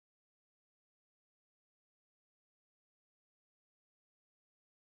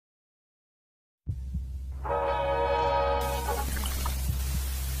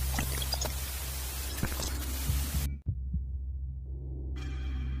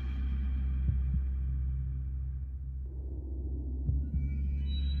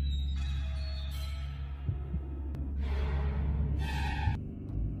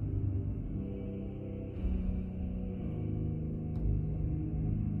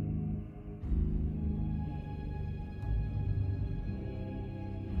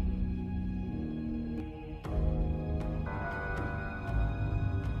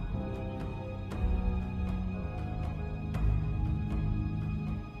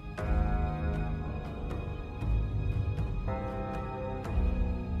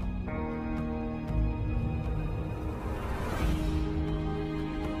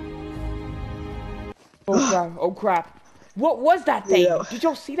crap. Oh crap. What was that thing? Yeah. Did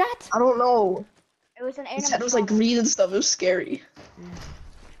y'all see that? I don't know. It was an It said it was animatronic. like green and stuff. It was scary.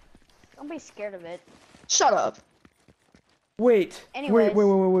 Don't be scared of it. Shut up. Wait. Anyways.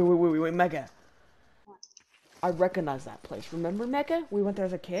 Wait, Mega. I recognize that place. Remember, Mega? We went there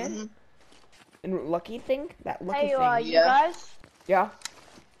as a kid? Mm-hmm. And Lucky thing? That Lucky Hey, thing. you guys? Yeah?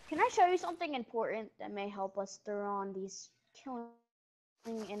 Can I show you something important that may help us through on these killing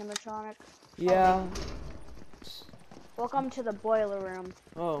animatronics? Yeah. Welcome to the boiler room.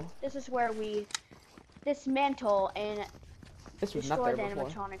 Oh. This is where we dismantle and This was not destroy there the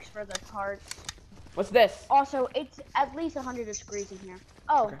before. animatronics for the parts. What's this? Also, it's at least 100 degrees in here.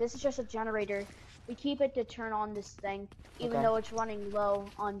 Oh, Okay. this is just a generator. We keep it to turn on this thing, even Okay. though it's running low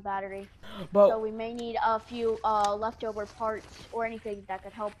on battery. But So we may need a few leftover parts or anything that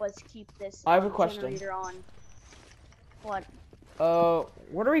could help us keep this I have a question. generator on. What?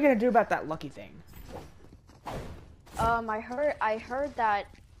 What are we gonna do about that Lucky thing? I heard that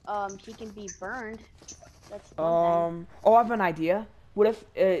he can be burned. That's one thing. Oh, I have an idea. What if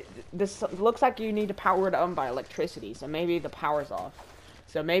this looks like you need to power it on by electricity, so maybe the power's off.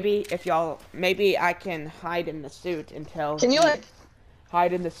 So maybe if maybe I can hide in the suit until Can you like?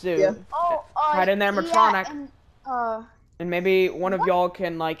 hide in the suit, Yeah. hide in the animatronic, Yeah, and maybe one of y'all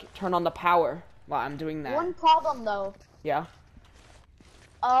can like turn on the power while I'm doing that. one problem though. Yeah.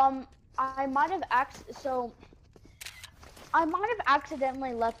 I might have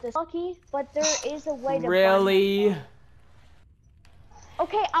accidentally left this Lucky, but there is a way to Really? burn him.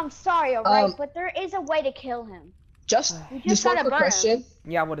 Okay, I'm sorry, alright, but there is a way to kill him. Just one gotta quick burn question.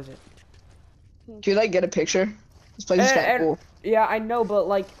 Yeah. What is it? Can you like get a picture? This place is kind of cool. Yeah, I know, but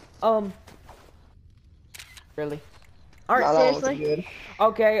like, really? All right. No, that wasn't seriously? good.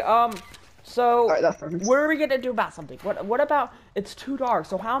 Okay. So Alright, that's perfect. what are we gonna do about something? What about it's too dark?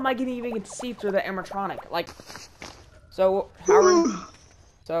 So how am I gonna even see through the animatronic? Like, so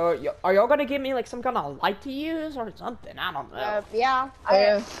are y'all gonna give me like some kind of light to use or something? I don't know. Yeah.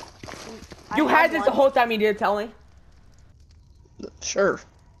 You I had have this one. the whole time you didn't tell me. Sure.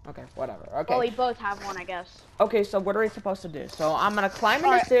 Okay, whatever. Okay. Well, we both have one, I guess. Okay, so what are we supposed to do? So I'm gonna climb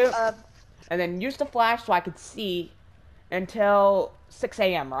in the suit and then use the flash so I can see until 6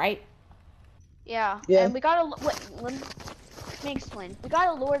 a.m. Right? Yeah. Yeah. And we gotta let me explain. We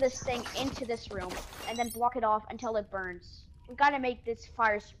gotta lure this thing into this room and then block it off until it burns. We gotta make this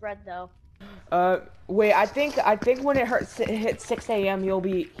fire spread though. Wait. I think when it hits 6 a.m. he'll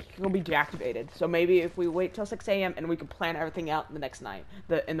be deactivated. So maybe if we wait till 6 a.m. and we can plan everything out the next night,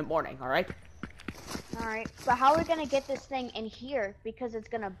 in the morning. All right. All right. But how are we gonna get this thing in here because it's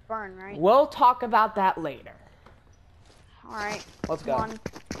gonna burn, right? We'll talk about that later. All right. Let's go. Come on.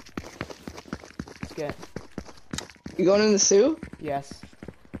 Let's get. You going in the suit? Yes.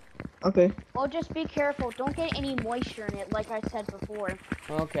 Okay. Well, just be careful. Don't get any moisture in it, like I said before.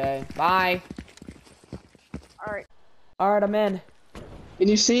 Okay. Bye. All right. All right. I'm in. Can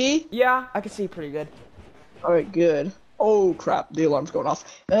you see? Yeah, I can see pretty good. Alright, good. Oh crap, the alarm's going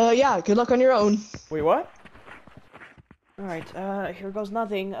off. Yeah, good luck on your own. Wait, what? All right. Here goes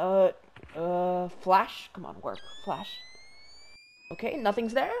nothing. Flash. Come on, work. Flash. Okay,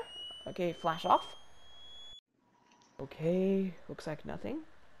 nothing's there. Okay, flash off. Okay, looks like nothing.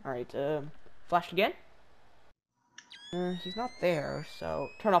 Alright, flash again. He's not there, so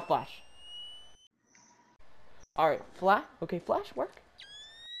turn off flash. Alright, okay, flash, work.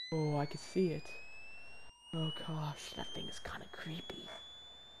 Oh, I can see it. Oh gosh, that thing is kind of creepy.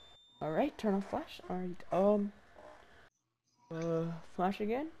 Alright, turn off flash. Alright, flash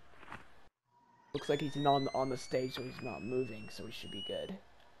again. Looks like he's not on the stage, so he's not moving, so he should be good.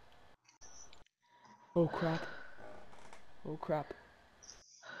 Oh crap. Oh crap.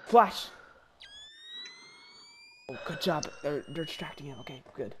 Flash! Oh, good job. They're distracting him. Okay,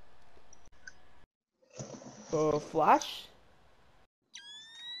 good. Oh, flash?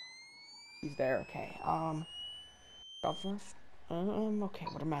 He's there, okay. Okay,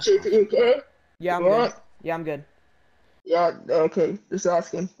 what am I supposed to do? Okay? Yeah, I'm You good. alright? Yeah, I'm good. Yeah, okay. Just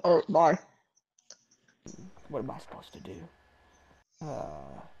asking. Alright, bye. What am I supposed to do?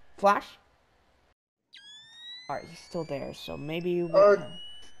 Flash? Alright, he's still there, so maybe we can...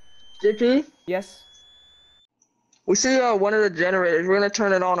 JP? Yes? We see one of the generators. We're gonna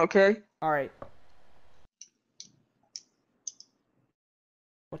turn it on, okay? Alright.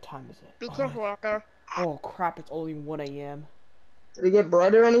 What time is it? Be careful out there. Oh crap, it's only 1 a.m. Did it get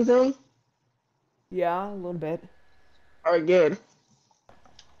bright or anything? Yeah, a little bit. Alright, good.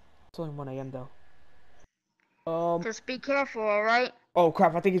 It's only 1 a.m. though. Just be careful, alright? Oh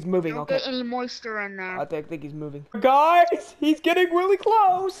crap, I think he's moving. Don't Okay. get any moisture in there. I think he's moving. Guys, he's getting really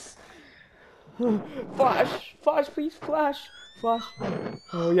close. Flash, flash, please, flash, flash.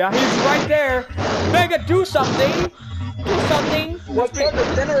 Oh yeah, he's right there. Mega, do something. Do something. What can the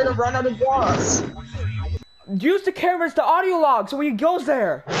generator run out of gas? Use the cameras to audio log so he goes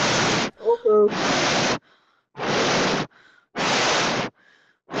there. Okay.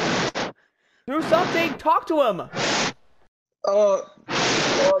 Do something. Talk to him.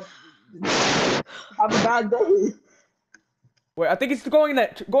 Have a bad day. Wait, I think he's going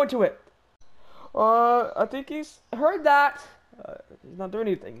to it. I think he's heard that. He's not doing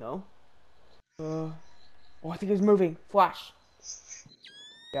anything though. Oh, I think he's moving. Flash.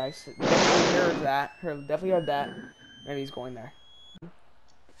 Guys, definitely heard that. Definitely heard that. Maybe he's going there.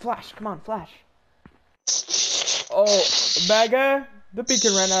 Flash, come on, Flash. Oh, Mega, the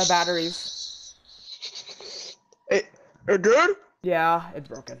beacon ran out of batteries. It did? Yeah, it's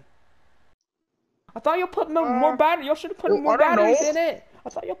broken. I thought you put more batteries. You should have put more batteries in it. I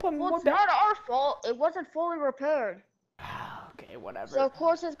thought you put more it's not our fault. It wasn't fully repaired. Okay, whatever. So of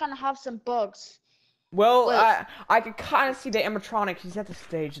course it's gonna have some bugs. Well, I can kind of see the animatronic. He's at the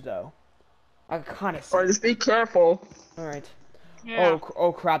stage though. I can kind of see. Alright, just be careful. All right. Yeah.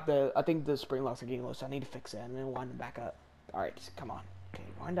 Oh crap! I think the spring locks are getting loose. So I need to fix it and then wind them back up. All right, come on. Okay,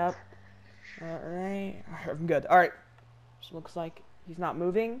 wind up. All right, I'm good. All right. So looks like he's not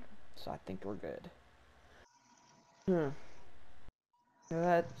moving, so I think we're good.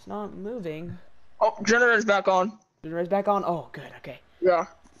 That's not moving. Oh, generator's back on. Generator's back on. Oh, good. Okay. Yeah.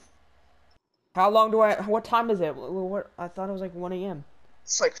 How long what time is it? What? I thought it was like 1 a.m.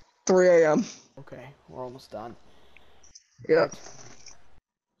 It's like 3 a.m. Okay, we're almost done. Yeah. Right.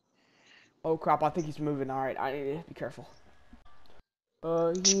 Oh crap, I think he's moving. Alright, I need to be careful.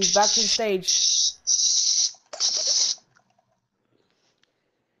 He's back to the stage.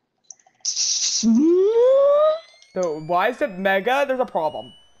 So, why is it Mega? There's a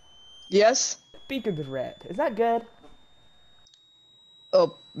problem. Yes? Beacon's red. Is that good?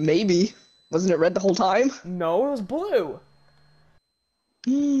 Oh, maybe. Wasn't it red the whole time? No, it was blue.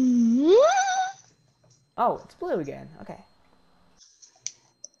 Oh, it's blue again. Okay.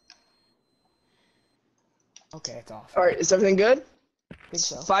 Okay, it's off. Alright, is everything good? I think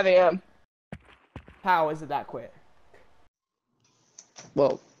so. 5 a.m. How is it that quick?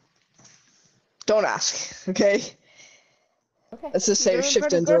 Well, don't ask, okay? Okay. Let's just say You're shift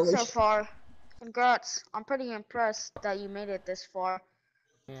pretty ends good early. so far. Congrats. I'm pretty impressed that you made it this far.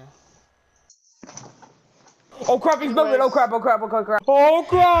 Yeah. Oh crap, he's moving! Oh crap, oh crap, oh crap, oh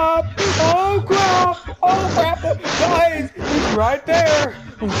crap! Oh crap! Oh crap! Guys, he's right there!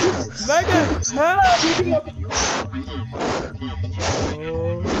 Mega, help!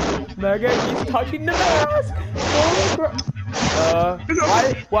 Oh, Mega, he's touching the mask! Oh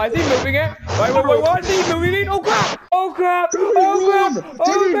crap! Why is he moving it? Wait, why is he moving it? Oh crap! Oh crap! Oh crap!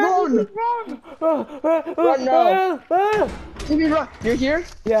 Oh crap! Run now! Timmy, run! You're here?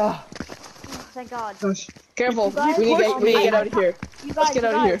 Yeah. Thank God. Gosh. Careful, guys we need to get out of here. You guys, Let's get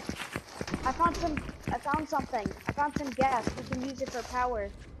out of here. I found something. I found some gas. We can use it for power.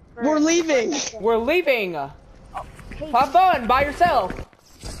 We're leaving! We're leaving! Hey, Have fun by yourself!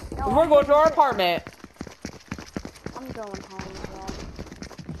 no, We're going to our apartment! I'm going home as well.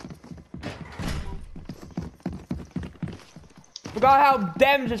 Forgot how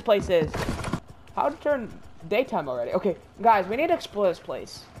damaged this place is. How to turn daytime already? Okay, guys, we need to explore this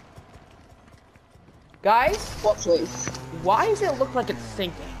place. Guys, What place? why does it look like it's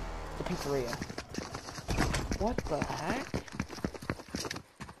sinking? The pizzeria. What the heck?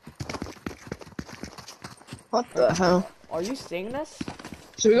 What the hell? Are you seeing this?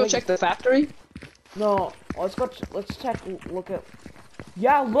 Should we go Like- check the factory? No, let's go. Let's check. Look at.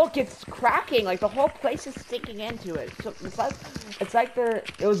 Yeah, look, it's cracking. Like the whole place is sinking into it. So it's like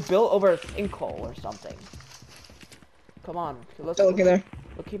it was built over a sinkhole or something. Come on, let's Don't look in there.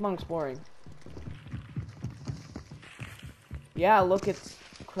 We'll keep on exploring. Yeah, look, it's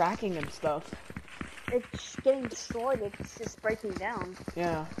cracking and stuff. It's getting destroyed. It's just breaking down.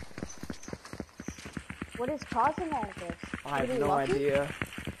 Yeah, What is causing all this? I Are have we no lucky? idea.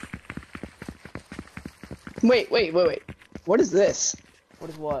 Wait. What is this? What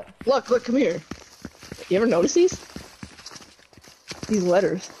is what? Look, come here. You ever notice these? These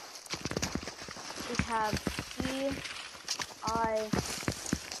letters. We have E, I,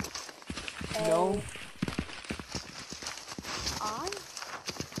 A, No. I?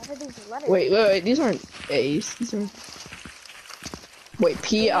 What are these letters? Wait, these aren't A's. These are... Wait,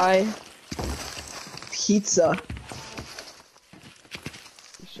 P-I... Pizza.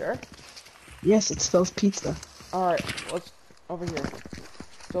 You sure? Yes, it spells pizza. Alright, let's over here.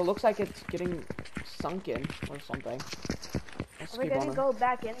 So it looks like it's getting sunken or something. Let's Are we keep gonna on. go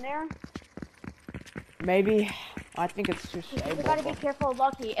back in there? maybe. I think it's too stable. We gotta be careful of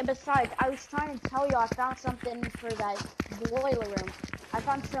Lucky. And besides, I was trying to tell you I found something for that boiler room. I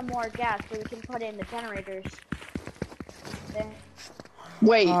found some more gas so we can put it in the generators. There.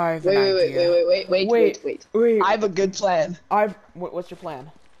 Wait, I have wait. Wait. I have a good plan. What's your plan?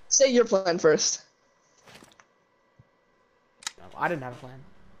 Say your plan first. No, I didn't have a plan.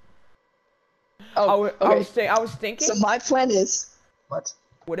 Oh, okay. I was thinking. So my plan is what?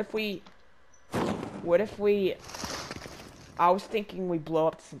 What if we? I was thinking we blow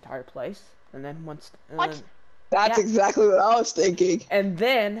up this entire place, and then once. What? That's exactly what I was thinking. And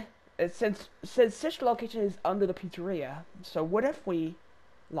then, since such location is under the pizzeria, so what if we,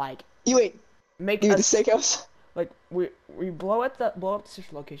 like, make the steakhouse? Like we blow up the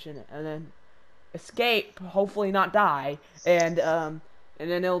such location and then escape, hopefully not die, and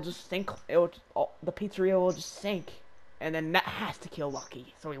then it'll just sink. The pizzeria will just sink, and then that has to kill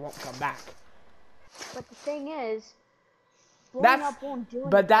Lucky, so he won't come back. But the thing is, blowing up won't do anything.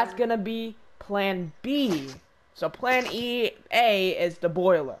 But that's gonna be plan B. So plan A is the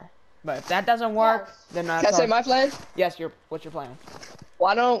boiler. But if that doesn't work, then Can I say my plan? Yes, what's your plan?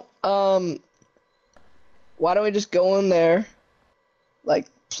 Why don't we just go in there, like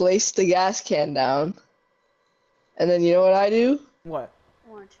place the gas can down, and then you know what I do? What?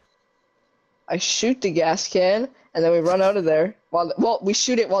 I shoot the gas can, and then we run out of there. We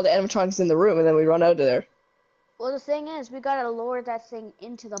shoot it while the animatronic's in the room, and then we run out of there. Well, the thing is, we gotta lower that thing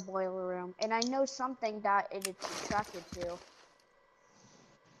into the boiler room, and I know something that it's attracted to.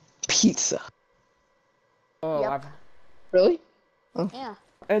 Pizza. Oh, Yep. Really? Oh. Yeah.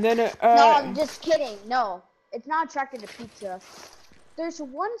 And then No, I'm just kidding. No, it's not attracted to pizza. There's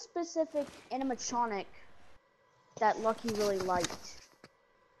one specific animatronic that Lucky really liked.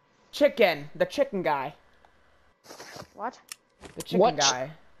 the chicken guy. What? The chicken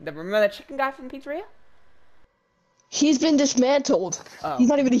guy. Remember that chicken guy from the pizzeria? He's been dismantled. Oh. He's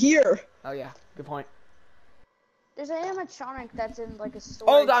not even here. Oh yeah, good point. There's an animatronic that's in like a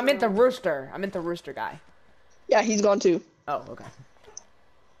storage Oh, I meant the room. rooster. I meant the rooster guy. Yeah, he's gone too. Oh, okay.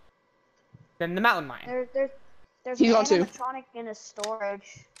 Then the mountain lion. There's He's an gone too. animatronic in a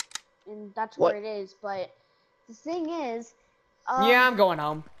storage, and that's What? where it is. But the thing is, Yeah, I'm going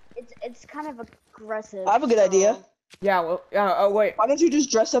home. it's kind of aggressive. I have a good idea. Yeah, well, oh wait. Why don't you just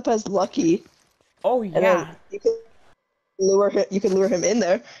dress up as Lucky? Oh And yeah. then you can lure him in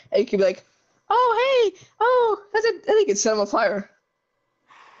there, and you can be like, "Oh hey, I think it's set him on fire."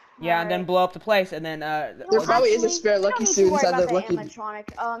 Yeah, and then blow up the place, and then There probably is a spare you don't Lucky need to suit worry inside about the Lucky.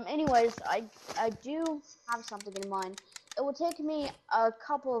 animatronic. Anyways, I do have something in mind. It will take me a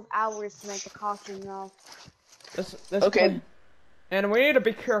couple of hours to make the costume though. This Okay. place- and we need to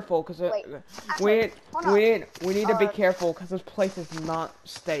be careful because Wait, we hold on. need to be careful because this place is not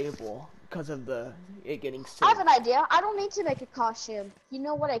stable because of it getting sick. I have an idea. I don't need to make a costume. You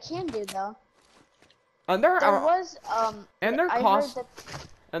know what I can do though? And There was and there I cost heard that.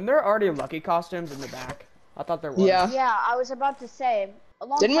 and there are already Lucky costumes in the back. I thought there was. Yeah. Yeah, I was about to say. A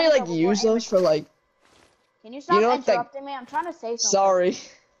long Didn't we time like ago use before those for like? Can you stop know, like that- interrupting me? I'm trying to say something Sorry.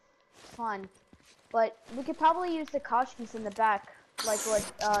 fun. But we could probably use the costumes in the back, like what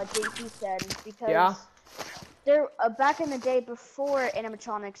JP said, because Yeah. they're back in the day before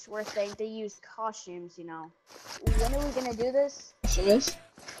animatronics were a thing. They used costumes, you know. When are we gonna do this?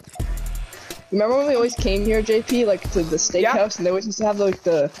 Remember when we always came here, JP, like to the steakhouse, and they always used to have like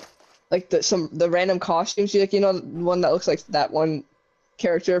the random costumes, like, you know, the one that looks like that one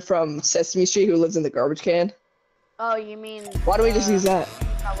character from Sesame Street who lives in the garbage can. Oh, you mean? Why do we just use that?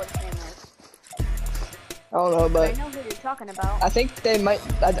 Not what his name is. I don't know, I but know who you're talking about. I think they might.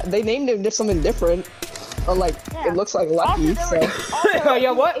 They named him just something different, but like Yeah. it looks like Lucky. Also, So there were, also,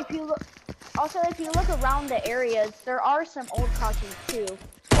 Yeah, what? If you look around the areas, there are some old costumes too.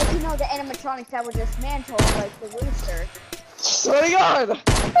 Like, you know, the animatronics that were dismantled, like the rooster. swear to God,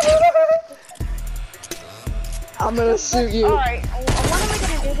 I'm gonna shoot you. Alright, when are we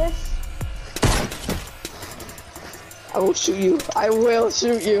gonna do this? I will shoot you. I will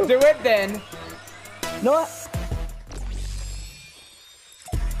shoot you. Do it then. You know what?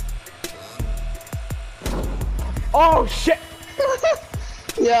 Oh shit.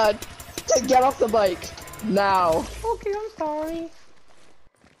 Yeah, get off the bike now. Okay, I'm sorry.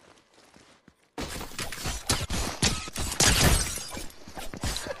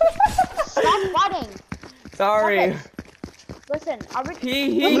 Stop fighting! Sorry. Okay. Listen, are we...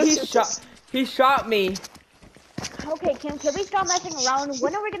 He shot me. Okay, can we stop messing around?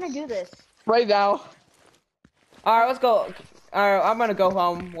 When are we gonna do this? Right now. All right, let's go. I'm gonna go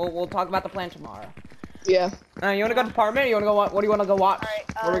home. We'll talk about the plan tomorrow. Yeah. You wanna go to the apartment? You wanna go? What do you wanna go watch? Alright,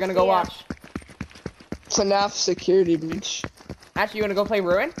 what are we gonna go see ya. watch? FNAF security breach. Actually, you wanna go play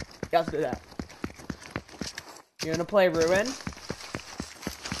Ruin? Yeah, let's do that. You wanna play Ruin?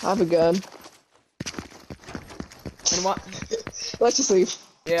 I have a gun. And what? Let's just leave.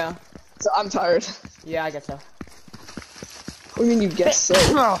 Yeah. So I'm tired. Yeah, I guess so. What do you mean you guess so?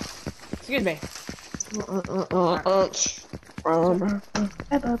 Excuse me.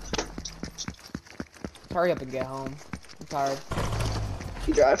 Hurry up and get home. I'm tired.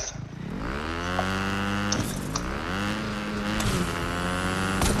 You drive.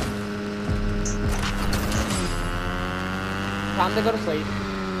 Time to go to sleep.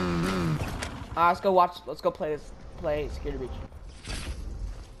 Let's go watch. Let's go play this. Play Security Breach.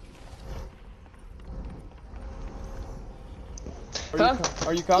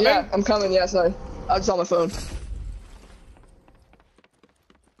 Are you coming? Yeah, I'm coming. Yeah, sorry. I was on my phone.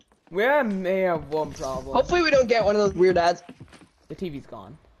 We may have one problem. Hopefully we don't get one of those weird ads. The TV's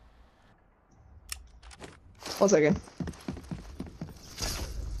gone. 1 second.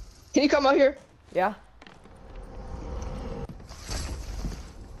 Can you come out here? Yeah.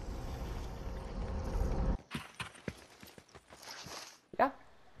 Yeah.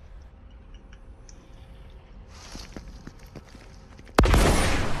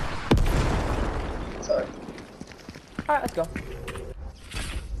 Sorry. Alright, let's go.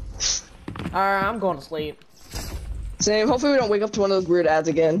 Alright, I'm going to sleep. Same. Hopefully we don't wake up to one of those weird ads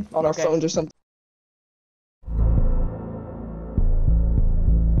again on our phones or something.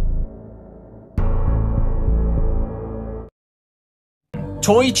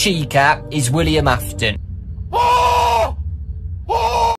 Toy Chica is William Afton.